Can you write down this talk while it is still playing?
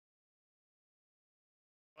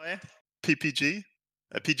PPG,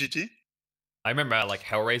 PGG. I remember like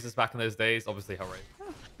Hellraisers back in those days. Obviously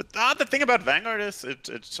Hellraiser. But the thing about Vanguard is it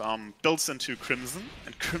builds into Crimson,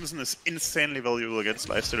 and Crimson is insanely valuable against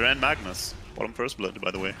Lifestealer and Magnus. Bottom first blood,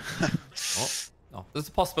 by the way. Oh, there's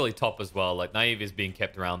a possibility top as well. Like Naive is being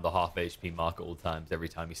kept around the half HP mark at all times. Every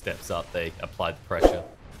time he steps up, they apply the pressure.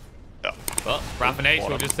 Yeah. But Raph H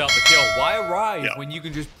will just set up the kill. Why arrive when you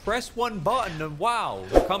can just press one button and wow,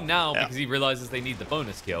 he'll come now because he realizes they need the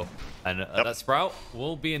bonus kill. And that Sprout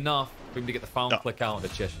will be enough for him to get the final click out on the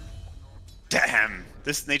Cheshire. Damn,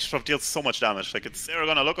 this Nature Drop deals so much damage. Like they're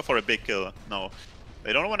gonna look for a big kill. No,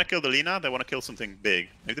 they don't want to kill the Lina. They want to kill something big.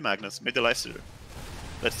 Maybe the Magnus, maybe the Lifestealer.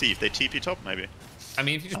 Let's see if they TP top, maybe. I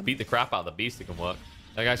mean, if you just beat the crap out of the beast, it can work.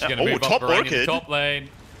 They're actually going to move up in the top lane.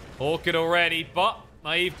 Orchid already, but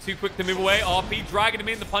Naive too quick to move away. RP dragging him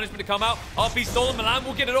in, the punishment to come out. RP stolen, Milan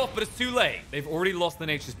will get it off, but it's too late. They've already lost the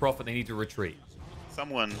Nature's Prophet. They need to retreat.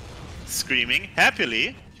 Someone screaming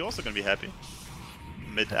happily. You're also going to be happy.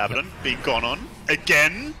 Mid Abaddon being gone on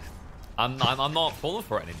again. I'm not falling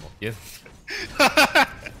for it anymore. Yeah.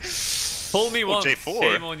 Pull me once,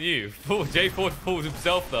 shame on you. J4 pulls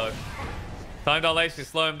himself though. Time dilation,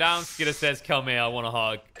 slow him down. Skidder says, come here, I want a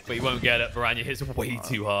hug. But he won't get it. Varanya hits way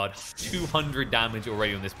too hard. 200 damage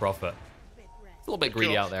already on this Prophet. It's a little bit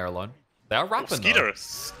greedy out there alone. They are rapping though.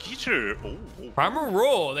 Skeeter. Primal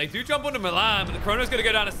Roar. They do jump onto Milan, but the Chrono's going to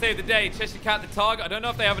go down to save the day. Cheshire Cat the target. I don't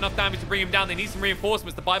know if they have enough damage to bring him down. They need some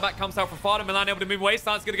reinforcements. The buyback comes out from Fada. Milan able to move away.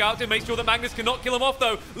 Stan's going to go out to make sure that Magnus cannot kill him off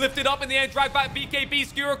though. Lifted up in the end. Drag back BKB.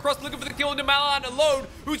 Skewer across looking for the kill into Milan alone,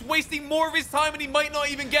 who's wasting more of his time and he might not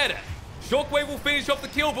even get it. Shockwave will finish off the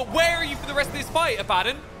kill, but where are you for the rest of this fight,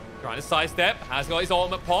 Abaddon? Trying to sidestep, has got his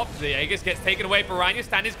ultimate pop. The Aegis gets taken away for Rania.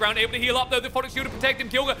 Stand his ground, able to heal up though. The Phonic Shield to protect him.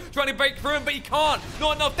 Kilga trying to break through him, but he can't.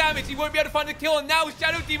 Not enough damage. He won't be able to find the kill. And now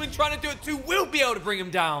Shadow Demon trying to do it too will be able to bring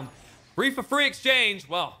him down. Free for free exchange.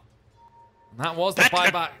 Well, that was the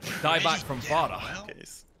dieback from Fada.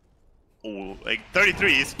 Oh, like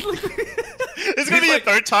 33s. It's gonna be a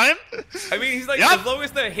third time. I mean, he's like, as long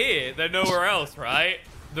as they're here, they're nowhere else, right?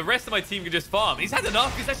 The rest of my team can just farm. He's had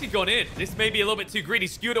enough. He's actually gone in. This may be a little bit too greedy.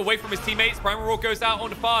 Skewed away from his teammates. Primal Roar goes out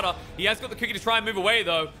onto Fada. He has got the cookie to try and move away,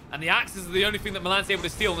 though. And the axes are the only thing that Milan's able to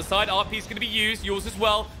steal on the side. RP is going to be used. Yours as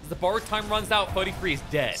well. As the borrowed time runs out, 33 is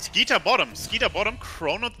dead. Skeeter bottom.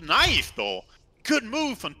 Chrono knife, though. Good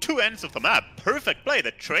move on two ends of the map. Perfect play.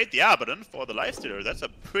 They trade the Abaddon for the Lifestealer. That's a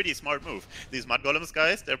pretty smart move. These mudgolems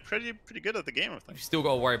guys, they're pretty good at the game, I think. You still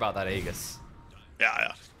got to worry about that Aegis.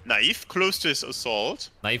 Yeah. Naive close to his assault.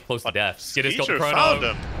 Naive close to death. Skitter's got the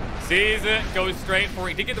Chrono. Sees it, goes straight for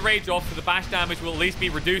it. He did get the rage off, so the bash damage will at least be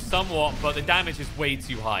reduced somewhat, but the damage is way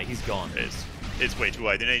too high. He's gone. It's way too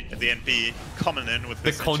high. The NP coming in with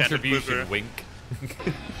this the contribution wink.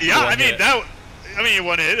 Yeah, I mean,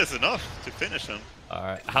 one hit is enough to finish him. All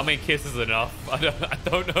right, how many kisses is enough? I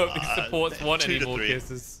don't know if these supports want any more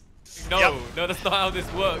kisses. No, that's not how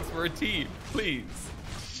this works. We're a team, please.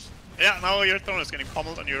 Yeah, now your throne is getting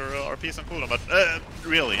pummeled on your RPs on cooldown, but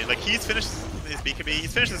really, like he's finished his BKB,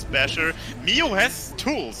 he's finished his basher. Mio has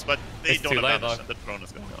tools, but they don't have damage, and the throne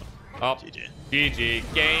is going down. Oh, GG.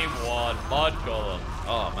 Game 1, Mudgolem.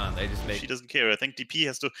 Oh man, they just make... She doesn't care. I think DP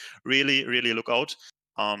has to really look out.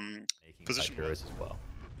 Position as well.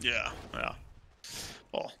 Yeah.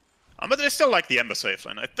 Well, but I still like the Ember safe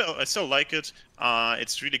line. I still like it.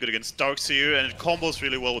 It's really good against Darkseer, and it combos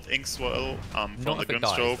really well with Inkswell from the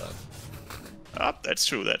Grimstroke. That's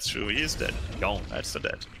true. He is dead. Gone. That's the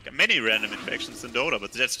dead. Many random interactions in Dota,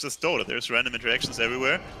 but that's just Dota. There's random interactions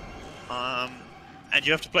everywhere. And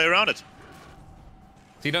you have to play around it. So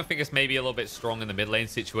you don't think it's maybe a little bit strong in the mid lane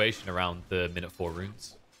situation around the minute 4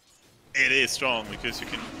 runes? It is strong because you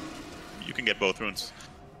can get both runes.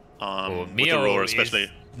 Mio with the roar especially.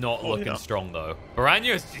 Not looking strong though.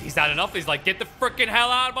 Baranya, he's had enough. He's like, get the freaking hell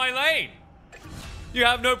out of my lane. You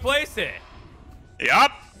have no place here.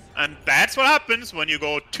 Yup. And that's what happens when you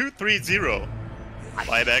go 2-3-0.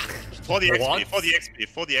 Buyback for the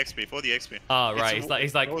XP. Ah, right.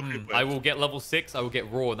 He's like, I will get level 6, I will get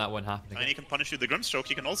raw, and that won't happen again. And he can punish you. The Grimstroke,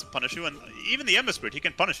 he can also punish you, and even the Ember Spirit, he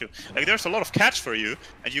can punish you. Like, there's a lot of catch for you,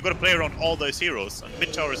 and you got to play around all those heroes. And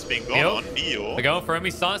mid tower is being gone on. Mio. They're going for him.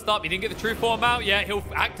 He's starting to stop. He didn't get the true form out yet. He'll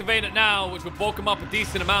activate it now, which will bulk him up a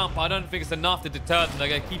decent amount, but I don't think it's enough to deter them. They're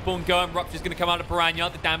going to keep on going. Rupture's going to come out of Piranha.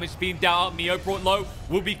 The damage being dealt out. Mio brought low,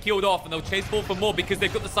 will be killed off, and they'll chase forward for more because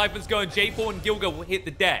they've got the Siphons going. J4 and Gilga will hit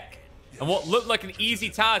the deck. And what looked like an easy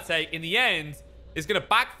tower take, in the end, is going to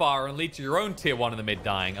backfire and lead to your own tier 1 in the mid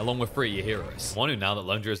dying, along with 3 of your heroes. Now that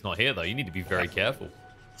Lundra is not here, though, you need to be very careful.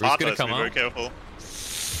 He's going to come out. Very careful.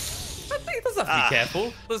 I think he does have to be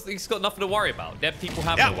careful. He's got nothing to worry about. Dead people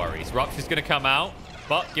have no worries. Rupture's going to come out,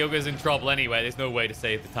 but Gilga's in trouble anyway. There's no way to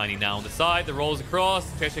save the Tiny now on the side. The rolls across.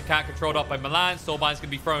 Cheshire Cat controlled up by Milan. Soulbind's going to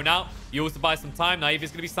be thrown out. He also buys some time. Naive is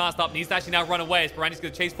going to be stanced up. Needs to actually now run away as Baranya's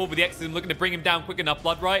going to chase forward with the Exorcism, looking to bring him down quick enough.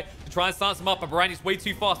 Blood right to try and stance him up, but Baranya's way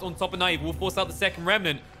too fast on top of Naive. Will force out the second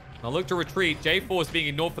Remnant. Now look to retreat. J4 is being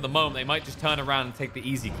ignored for the moment. They might just turn around and take the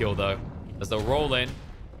easy kill, though. As they'll roll in,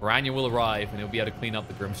 Baranya will arrive, and he'll be able to clean up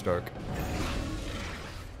the Grimstroke.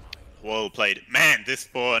 Well played. Man, this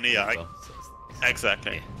Baranya...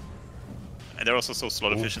 Exactly. Yeah. And they're also so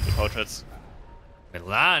slot efficient with portraits.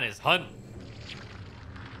 Milan is hunting.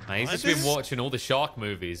 He's just been watching all the Shark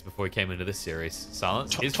movies before he came into this series.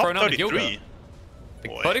 Silence. He's thrown out of Gilga.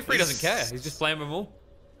 33 doesn't care. He's just playing them all.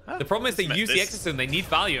 The problem is they use the Exorcism. They need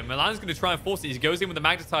value, and Milan's going to try and force it. He goes in with the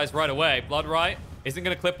Magnetize right away. Blood right isn't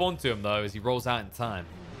going to clip onto him, though, as he rolls out in time.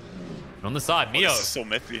 And on the side, Mio. This is so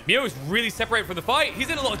messy. Mio is really separated from the fight. He's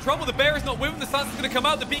in a lot of trouble. The bear is not with him. The Sun's going to come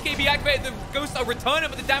out. The BKB activated. The ghosts are returning,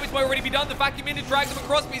 but the damage might already be done. The vacuum in and drags him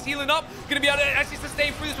across, but he's healing up. Going to be able to actually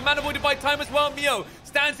sustain through this, but man avoided by time as well. Mio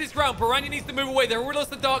stands his ground. Baranya needs to move away. They're already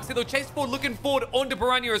lost the dark side. They'll chase forward, looking forward onto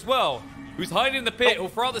Baranya as well, who's hiding in the pit. He'll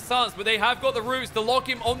throw out the Suns, but they have got the roots to lock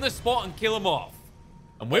him on the spot and kill him off.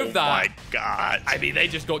 And with that, my God. I mean, they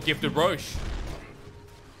just got gifted Roche.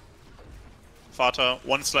 Fata,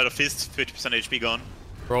 one slide of fist, 50% HP gone.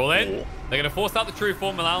 Roll in. They're going to force out the true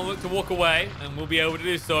form. Milan will look to walk away, and we'll be able to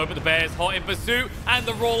do so. But the bear is hot in pursuit, and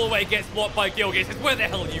the roll away gets blocked by Gilga. He says, where the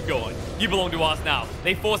hell are you going? You belong to us now.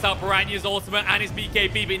 They force out Baranya's ultimate and his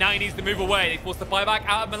BKB, but now he needs to move away. They force the buyback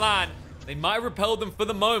out of Milan. They might have repelled them for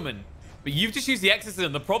the moment, but you've just used the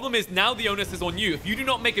Exorcism. The problem is now the onus is on you. If you do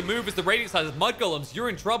not make a move as the Radiant size of Mudgolems, you're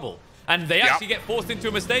in trouble. And they actually get forced into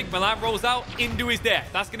a mistake. Milan rolls out into his death.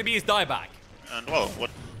 That's going to be his dieback. And well,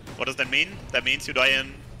 what does that mean? That means you die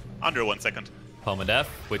in under 1 second. Permadeath,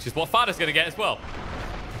 which is what Fada's going to get as well.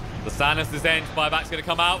 The Sanus is end. Buyback's going to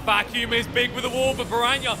come out. Vacuum is big with the wall, but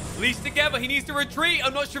Baranya leads together. He needs to retreat.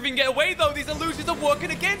 I'm not sure if he can get away, though. These illusions are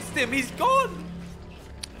working against him. He's gone.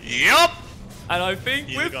 Yup. And I think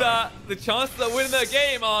with that, the chances of winning the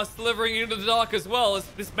game are slithering into the dark as well. As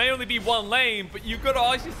this may only be one lane, but you've got to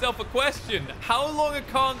ask yourself a question. How long are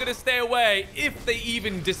Khan going to stay away if they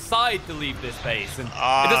even decide to leave this base? And it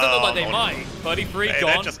doesn't look like they might. 33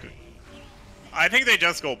 gone. I think they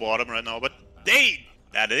just go bottom right now, but they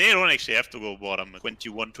don't actually have to go bottom.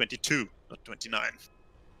 21, 22, not 29.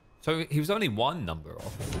 So he was only one number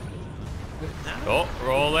off. Oh,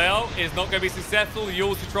 roll out is not going to be successful. You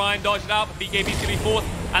also try and dodge it out, but BKB's going to be forced,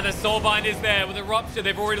 and the Soulbind is there with a Rupture.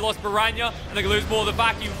 They've already lost Baranya, and they're going to lose more of the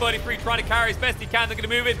Vacuum. 33 trying to carry as best he can. They're going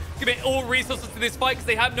to move in, commit all resources to this fight because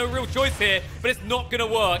they have no real choice here, but it's not going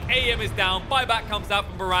to work. AM is down, buyback comes out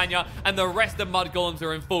from Baranya, and the rest of Mudgolems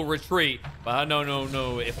are in full retreat. But I don't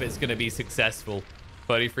know if it's going to be successful.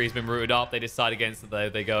 33's been rooted up. They decide against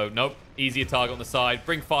it. They go, nope, easier target on the side.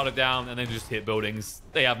 Bring Fada down and then just hit buildings.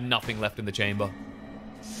 They have nothing left in the chamber.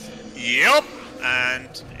 Yep.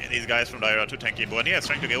 And these guys from Dire are too tanky. But yeah, it's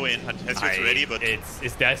trying to go in. Has ready, but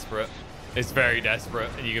it's desperate. It's very desperate,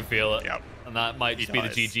 and you can feel it. Yep. And that might just be the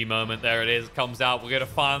GG moment. There it is. Comes out. We're going to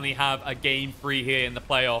finally have a game 3 here in the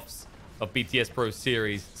playoffs of BTS Pro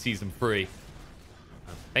Series Season 3.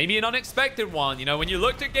 Maybe an unexpected one. You know, when you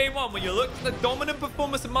looked at game 1, when you looked at the dominant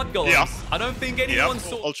performance of Mudgolems, I don't think anyone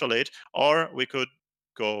saw... ultra late. Or we could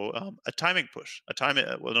go a timing push. A timing,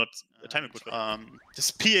 well, not a timing push.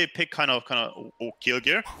 Just PA pick kind of kill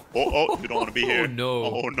gear. Oh, you don't want to be here. Oh, no.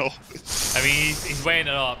 Oh, no. I mean, he's weighing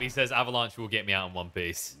it up. He says Avalanche will get me out in one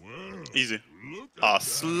piece. Easy.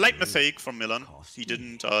 Slight mistake from Milan. He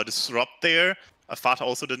didn't disrupt there. Fata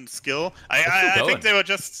also didn't skill. I think they were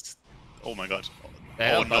just... Oh, my God.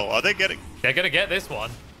 Oh no, are they getting... They're going to get this one.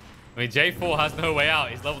 I mean, J4 has no way out.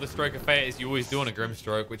 He's leveled the Stroke of Fate as you always do on a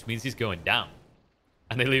Grimstroke, which means he's going down.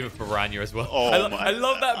 And they leave it for Baranya as well. Oh, I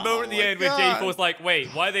love that moment at the end where J4's like, wait,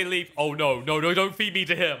 why they leave? Oh, no, don't feed me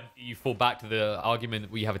to him. You fall back to the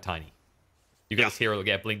argument where you have a Tiny. You got this hero to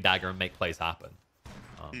get a Blink Dagger and make plays happen.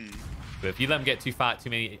 But if you let him get too fat, too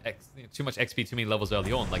much XP, too many levels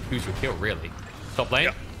early on, like, who's your kill, really? Top lane?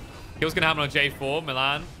 Kill's going to happen on J4.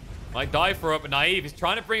 Milan might die for it, but Naive is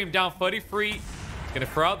trying to bring him down. 33. He's going to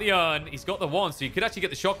throw out the urn. He's got the wand, so you could actually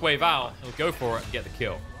get the shockwave out. He'll go for it and get the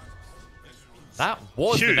kill. That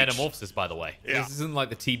was the Metamorphosis, by the way. This isn't like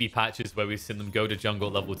the TB patches where we've seen them go to jungle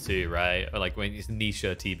at level 2, right? Or like when it's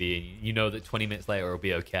Nisha TB and you know that 20 minutes later it'll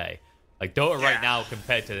be okay. Like Dota right now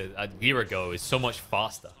compared to a year ago is so much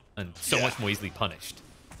faster and so much more easily punished.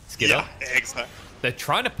 Skidder. Yeah, exactly. They're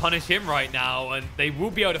trying to punish him right now, and they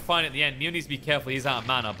will be able to find at the end. Mio needs to be careful. He's out of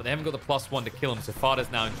mana, but they haven't got the +1 to kill him, so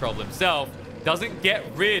Fada's now in trouble himself. Doesn't get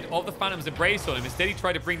rid of the Phantom's Embrace on him. Instead, he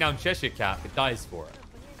tried to bring down Cheshire Cat, but dies for it.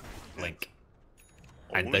 Blink.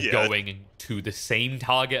 And they're going to the same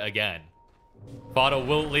target again. Fada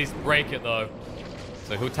will at least break it, though.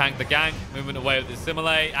 So he'll tank the gank, moving away with the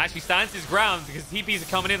Assimilate. Actually stands his ground because TPs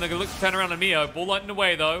are coming in. They're going to look to turn around on Mio. Ball lightning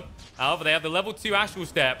away, though. However, they have the level 2 Astral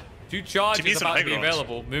Step. 2 charges about to be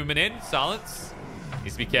available. Movement in, silence.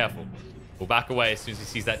 Needs to be careful. We'll back away as soon as he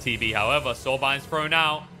sees that TB. However, Soulbind's thrown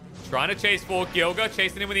out. Trying to chase for Gilga,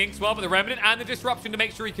 chasing him with the Inkswell, but the Remnant and the Disruption to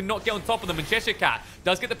make sure he cannot get on top of them. And Cheshire Cat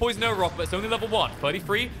does get the Poison Arrow off, but it's only level 1.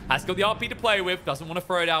 33, has got the RP to play with. Doesn't want to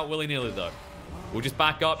throw it out willy-nilly, though. We'll just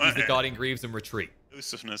back up, use the Guardian Greaves, and retreat.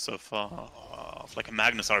 Elusiveness of like a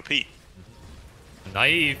Magnus RP.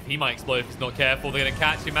 Naive, he might explode if he's not careful. They're going to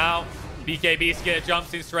catch him out. BKB Skidder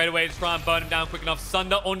jumps in straight away to try and burn him down quick enough.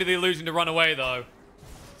 Sunder onto the illusion to run away, though.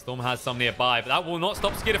 Storm has some nearby, but that will not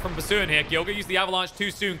stop Skidder from pursuing here. Gilga used the Avalanche too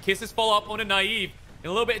soon. Kisses follow up on a Naive. In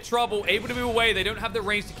a little bit of trouble, able to move away. They don't have the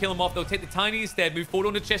range to kill him off. They'll take the Tiny instead, move forward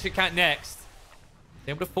onto Cheshire Cat next.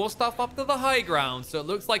 They're able to force stuff up to the high ground, so it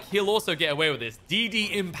looks like he'll also get away with this.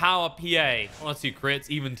 DD Empower PA. 1 or 2 crits,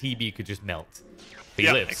 even TB could just melt. He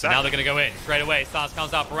lives. Exactly. So now they're going to go in. Straight away, Stars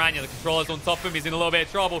comes out. Piranha, the controller's on top of him. He's in a little bit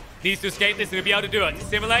of trouble. Needs to escape this and he'll be able to do it.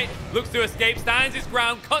 Dissimulate, looks to escape, stands his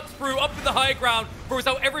ground, cuts through up to the high ground, throws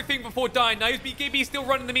out everything before dying. Now his BKB still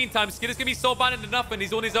running in the meantime. Skidder's going to be soul-banded enough and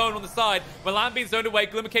he's on his own on the side. Milan being zoned away.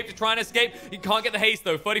 Glimmer Cape to try and escape. He can't get the haste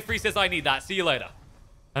though. 33 says, I need that. See you later.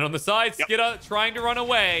 And on the side, Skidder trying to run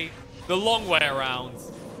away the long way around.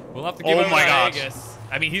 We'll have to give him Aegis.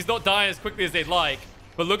 I mean, he's not dying as quickly as they'd like.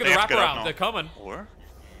 But look at the wraparound. They're coming.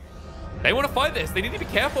 They want to fight this. They need to be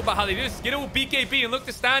careful about how they do this. Skidder will BKB and look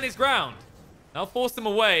to stand his ground. Now force them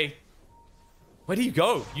away. Where do you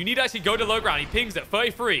go? You need to actually go to low ground. He pings at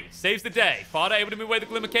 33. Saves the day. Fada able to move away the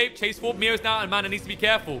Glimmer Cape. Chase forward. Mio's now, and Mana needs to be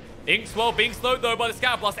careful. Inkswell being slowed, though, by the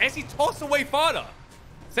Scout Blast. As he toss away Fada.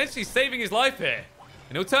 Essentially saving his life here.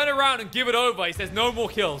 And he'll turn around and give it over. He says, no more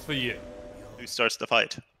kills for you. Who starts the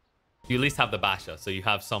fight? You at least have the Basher, so you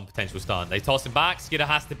have some potential stun. They toss him back. Skidder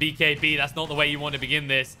has to BKB. That's not the way you want to begin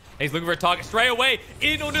this. He's looking for a target straight away.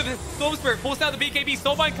 In under the Storm Spirit. Forced out the BKB.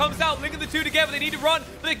 Soulbind comes out. Linking the two together. They need to run,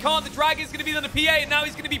 but they can't. The Dragon's going to be on the PA, and now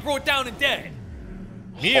he's going to be brought down and dead.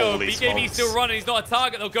 Neo, BKB still running. He's not a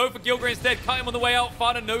target. They'll go for Gilga instead. Cut him on the way out.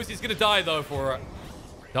 Fada knows he's going to die, though, for it.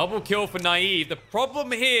 Double kill for Naive. The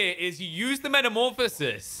problem here is you use the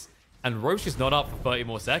Metamorphosis, and Roche is not up for 30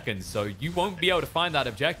 more seconds, so you won't be able to find that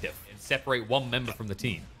objective and separate one member from the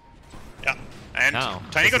team. Yeah, and now,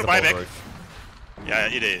 Tiny got a buyback. Yeah,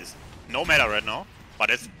 it is. No meta right now, but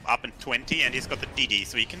it's up in 20, and he's got the DD,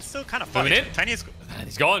 so he can still kind of fight. Tiny is... And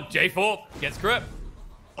he's gone. J4 gets grip.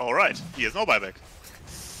 All right, he has no buyback.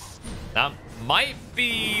 That might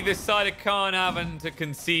be the side of Khan having to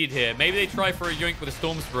concede here. Maybe they try for a yoink with a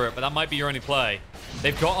Storm Spirit, but that might be your only play.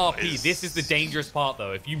 They've got RP. This is the dangerous part,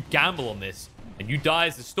 though. If you gamble on this and you die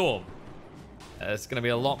as the Storm, it's going to be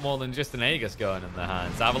a lot more than just an Aegis going in their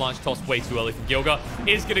hands. Avalanche tossed way too early from Gilga.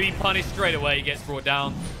 Is going to be punished straight away. He gets brought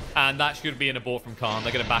down, and that should be an abort from Khan.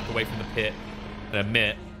 They're going to back away from the pit and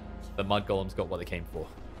admit that Mudgolems got what they came for.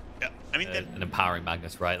 Yeah, I mean... an empowering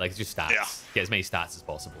Magnus, right? Like, it's just stats. Yeah. Get as many stats as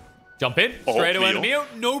possible. Jump in, straight away to Mio.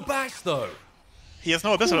 No bash, though. He has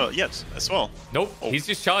no Abyssal yet, as well. Nope, he's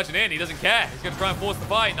just charging in. He doesn't care. He's going to try and force the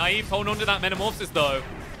fight. Naive holding on to that Metamorphosis, though.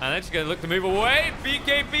 And they're just going to look to move away.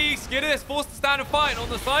 BKB, Skidder is forced to stand and fight on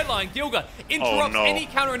the sideline. Gilga interrupts any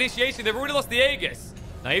counter initiation. They've already lost the Aegis.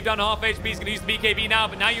 Naive down to half HP. He's going to use the BKB now,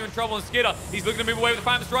 but now you're in trouble on Skidder. He's looking to move away with the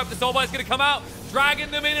Phantom Strike. The Soulbind's going to come out, dragging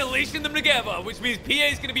them in and leashing them together, which means PA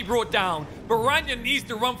is going to be brought down. Piranha needs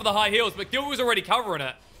to run for the high heels, but Gilga's already covering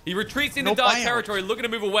it. He retreats into dark territory, looking to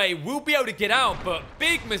move away. Will be able to get out, but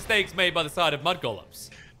big mistakes made by the side of Mudgolems.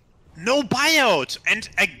 No buyout! And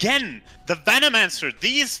again, the Venomancer,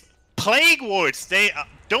 these Plague Wards, they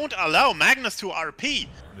don't allow Magnus to RP.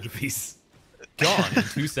 He's gone in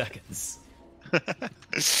 2 seconds.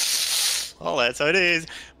 Well, that's how it is.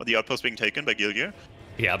 Well, the outpost being taken by Gilga.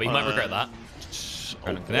 Yeah, but he might regret that.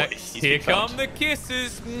 Boy, here come the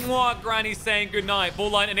kisses. Mwah, Granny's saying goodnight. Ball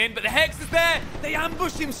lining in, but the Hex is there. They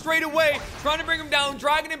ambush him straight away, trying to bring him down,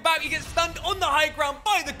 dragging him back. He gets stunned on the high ground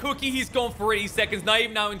by the Cookie. He's gone for 80 seconds.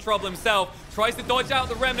 Naive now in trouble himself. Tries to dodge out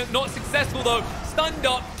the Remnant. Not successful, though. Stunned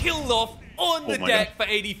up, killed off on the deck for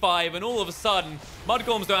 85. And all of a sudden,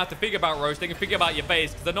 Mudgolems don't have to figure about Roche. They can figure about your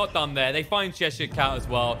base because they're not done there. They find Cheshire Cat as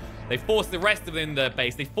well. They force the rest of it in their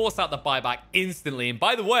base. They force out the buyback instantly. And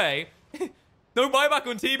by the way... No buyback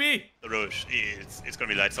on TB. The Roche, it's going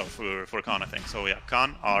to be lights out for Khan, I think. So yeah,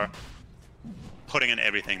 Khan are putting in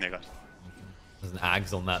everything they got. There's an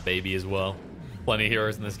Ags on that baby as well. Plenty of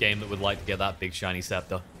heroes in this game that would like to get that big shiny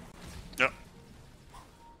scepter. Yep.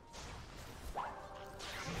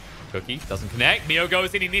 Cookie doesn't connect. Mio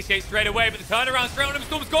goes in, initiates straight away, but the turnaround straight on him,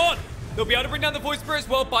 Storm's gone. They'll be able to bring down the Void Spirit as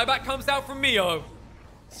well. Buyback comes out from Mio.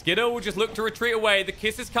 Skidder will just look to retreat away. The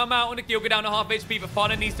kisses come out on the Gil, go down to half HP, but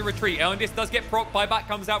Fana needs to retreat. Elendis does get proc. Buyback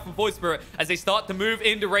comes out from Void Spirit as they start to move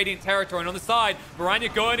into Radiant territory. And on the side, Miranya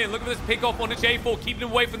going in, looking for this pick off on the J4, keeping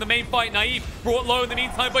him away from the main fight. Naive brought low in the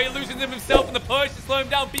meantime by illusions of himself, and the Purge to slow him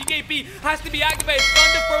down. BKB has to be activated.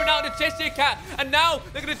 Thunder thrown out to Cheshire Cat, and now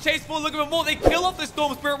they're going to chase forward, looking for more. They kill off the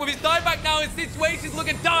Storm Spirit with his dieback now, and situation's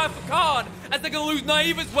looking dire for Khan as they're going to lose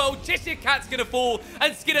Naive as well. Cheshire Cat's going to fall,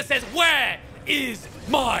 and Skidder says, "Where is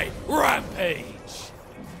my rampage?"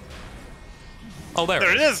 Oh,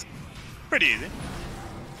 there it is. Pretty easy.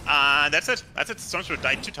 That's it. That's it. Stormspirit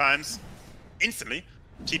died 2 times instantly.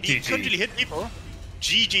 TB couldn't really hit people.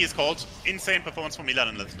 GG is called. Insane performance from Milan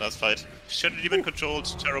in the last fight. Should have even controlled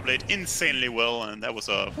Terrorblade insanely well, and that was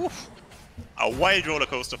a wild roller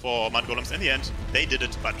coaster for mudgolems. In the end, they did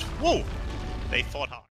it, but whoa, they fought hard.